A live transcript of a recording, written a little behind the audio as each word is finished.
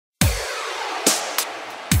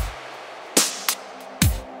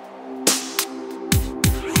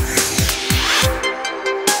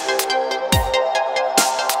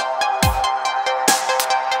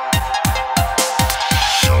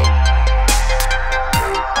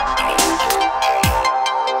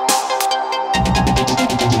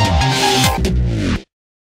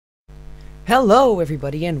Hello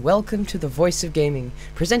everybody and welcome to The Voice of Gaming,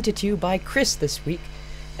 presented to you by Chris this week,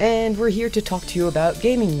 and we're here to talk to you about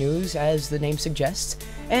gaming news, as the name suggests,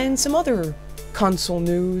 and some other console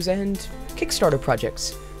news and Kickstarter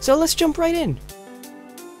projects. So let's jump right in.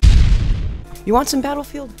 You want some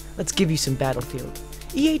Battlefield? Let's give you some Battlefield.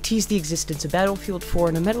 EA teased the existence of Battlefield 4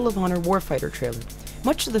 in a Medal of Honor Warfighter trailer,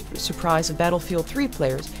 much to the surprise of Battlefield 3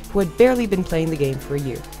 players who had barely been playing the game for a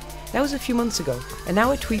year. That was a few months ago, and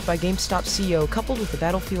now a tweet by GameStop CEO coupled with the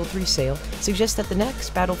Battlefield 3 sale suggests that the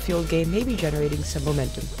next Battlefield game may be generating some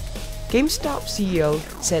momentum. GameStop CEO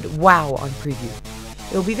said "wow" on preview.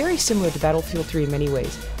 It will be very similar to Battlefield 3 in many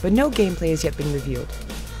ways, but no gameplay has yet been revealed.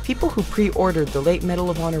 People who pre-ordered the late Medal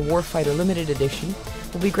of Honor Warfighter Limited Edition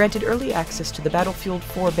will be granted early access to the Battlefield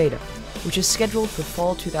 4 beta, which is scheduled for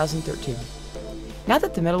fall 2013. Now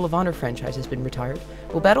that the Medal of Honor franchise has been retired,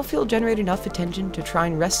 will Battlefield generate enough attention to try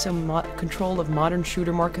and wrest some control of modern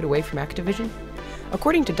shooter market away from Activision?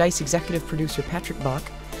 According to DICE executive producer Patrick Bach,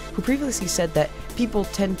 who previously said that people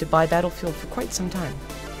tend to buy Battlefield for quite some time.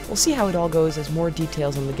 We'll see how it all goes as more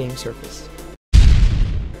details on the game surface.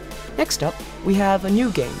 Next up, we have a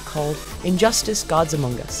new game called Injustice: Gods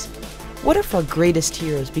Among Us. What if our greatest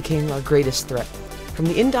heroes became our greatest threat? From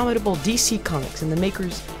the indomitable DC Comics and the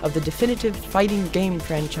makers of the definitive fighting game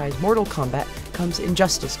franchise Mortal Kombat comes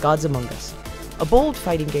Injustice: Gods Among Us, a bold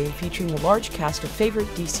fighting game featuring a large cast of favorite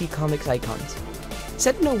DC Comics icons.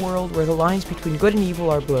 Set in a world where the lines between good and evil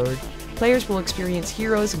are blurred, players will experience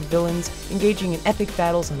heroes and villains engaging in epic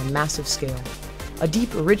battles on a massive scale. A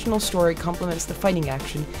deep, original story complements the fighting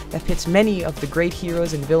action that pits many of the great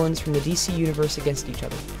heroes and villains from the DC universe against each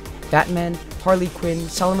other. Batman, Harley Quinn,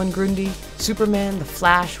 Solomon Grundy, Superman, The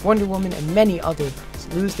Flash, Wonder Woman, and many others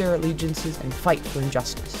lose their allegiances and fight for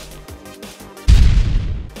injustice.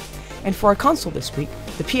 And for our console this week,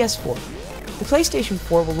 the PS4. The PlayStation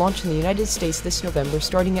 4 will launch in the United States this November,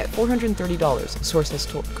 starting at $430, a source has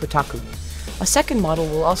told Kotaku. A second model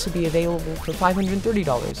will also be available for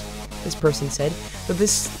 $530, this person said, but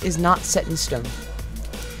this is not set in stone.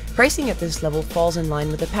 Pricing at this level falls in line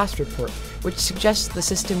with the past report, which suggests the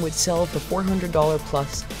system would sell for $400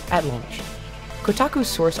 plus at launch. Kotaku's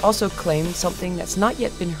source also claimed something that's not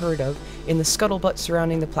yet been heard of in the scuttlebutt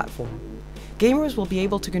surrounding the platform. Gamers will be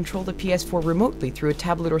able to control the PS4 remotely through a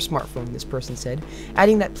tablet or smartphone, this person said,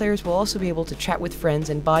 adding that players will also be able to chat with friends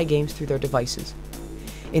and buy games through their devices.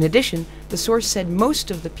 In addition, the source said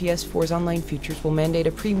most of the PS4's online features will mandate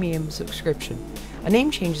a premium subscription. A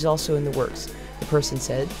name change is also in the works, the person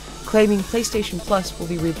said, claiming PlayStation Plus will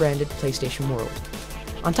be rebranded PlayStation World.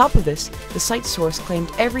 On top of this, the site source claimed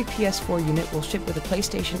every PS4 unit will ship with a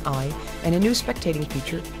PlayStation Eye, and a new spectating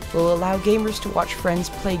feature will allow gamers to watch friends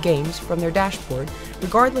play games from their dashboard,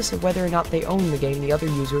 regardless of whether or not they own the game the other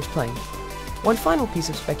user is playing. One final piece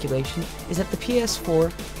of speculation is that the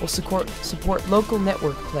PS4 will support local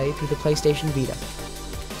network play through the PlayStation Vita.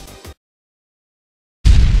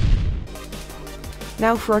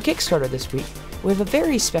 Now for our Kickstarter this week, we have a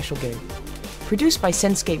very special game. Produced by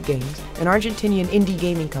Senscape Games, an Argentinian indie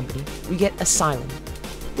gaming company, we get Asylum.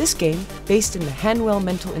 This game, based in the Hanwell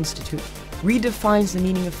Mental Institute, redefines the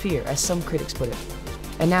meaning of fear, as some critics put it.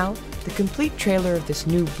 And now, the complete trailer of this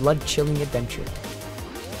new blood-chilling adventure.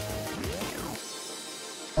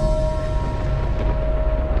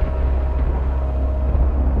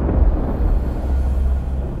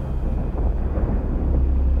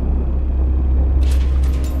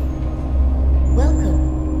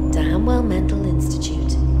 Mental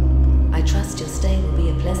Institute. I trust your stay will be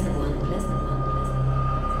a pleasant one.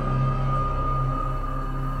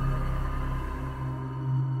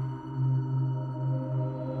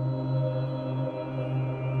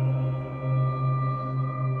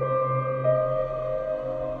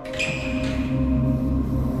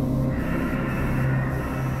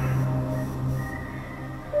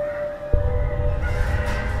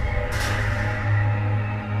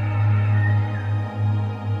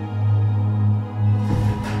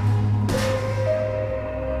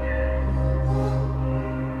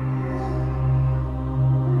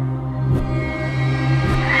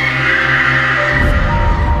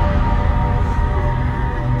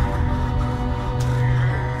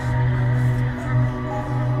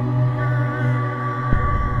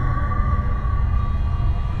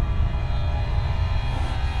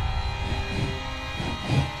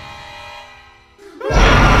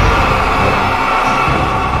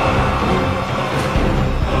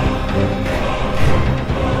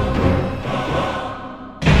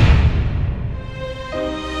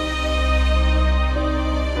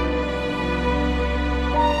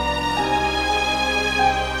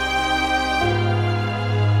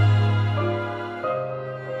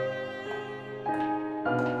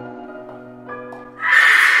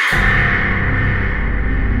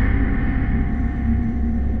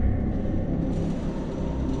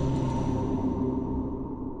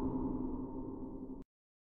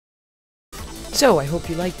 So I hope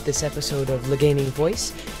you liked this episode of The Gaming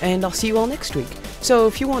Voice, and I'll see you all next week. So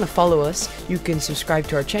if you want to follow us, you can subscribe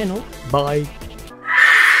to our channel. Bye!